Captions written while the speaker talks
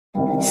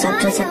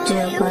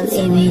ছাত্ৰ-ছাত্ৰীসকল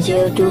এই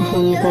ভিডিঅ'টো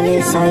সোনকালে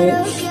চাই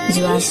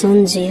যোৱাচোন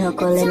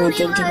যিসকলে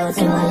মেট্ৰিক দিব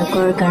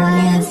তোমালোকৰ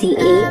কাৰণে আজি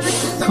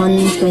এইখন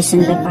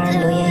কুৱেশ্যন পেপাৰ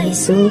লৈ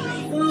আহিছো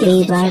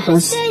এইবাৰ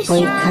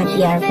পৰীক্ষাত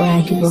ইয়াৰ পৰা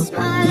আহিব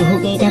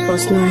বহুকেইটা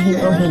প্ৰশ্ন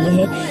আহিব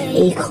সেয়েহে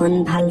এইখন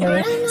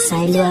ভালদৰে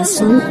চাই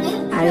লোৱাচোন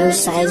আৰু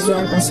চাই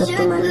যোৱাৰ পাছত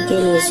তোমালোকে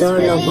নিজৰ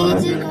লগৰ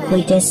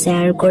সৈতে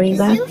শ্বেয়াৰ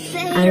কৰিবা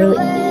আৰু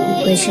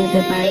কুৱেশ্যন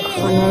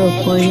পেপাৰখনৰ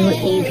উপৰিও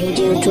এই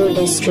ভিডিঅ'টোৰ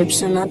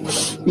ডেছক্ৰিপশ্যনত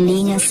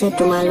লিংক আছে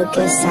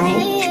তোমালোকে চাই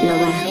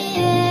ল'বা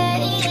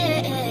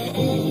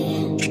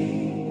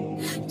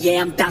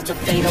Yeah, I'm about to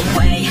fade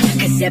away,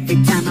 cause every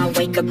time I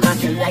wake up I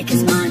feel like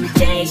it's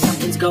Monday.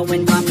 Something's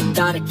going wrong with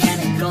all the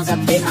chemicals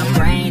up in my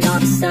brain. All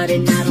of a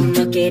sudden I don't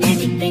look at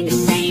anything the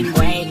same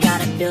way.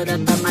 Gotta build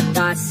up of my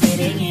thoughts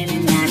sitting in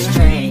an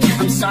ashtray.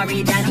 I'm sorry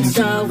that I'm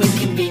so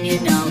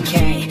inconvenient,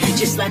 okay.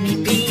 Just let me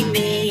be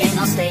me and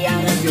I'll stay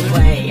out of your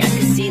way. I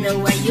can see the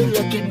way you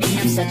look at me,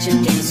 I'm such a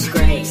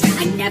disgrace.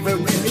 I never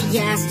really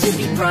asked to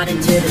be brought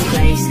into this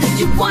place.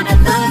 You wanna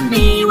love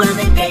me? Well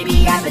then baby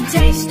have a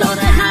taste. All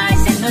the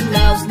highs and the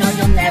lows, no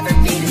you'll never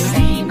be the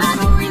same. I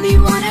don't really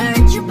wanna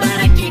hurt you but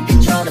I can't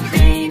control the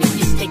pain. If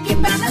you're sticking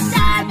by my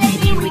side,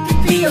 maybe we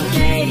could be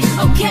okay.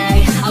 Okay,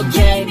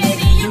 okay,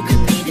 maybe you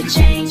could be the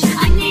change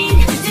I need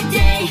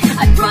today.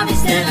 I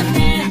promise that I've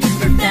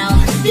never felt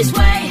this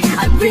way.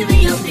 I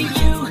really hope that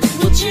you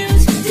will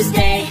choose to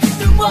stay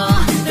through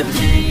all the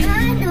pain.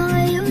 I know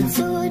you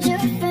told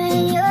your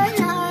friend you're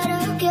not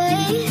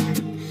okay,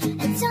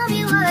 and tell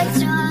me what's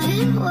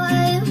wrong,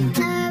 why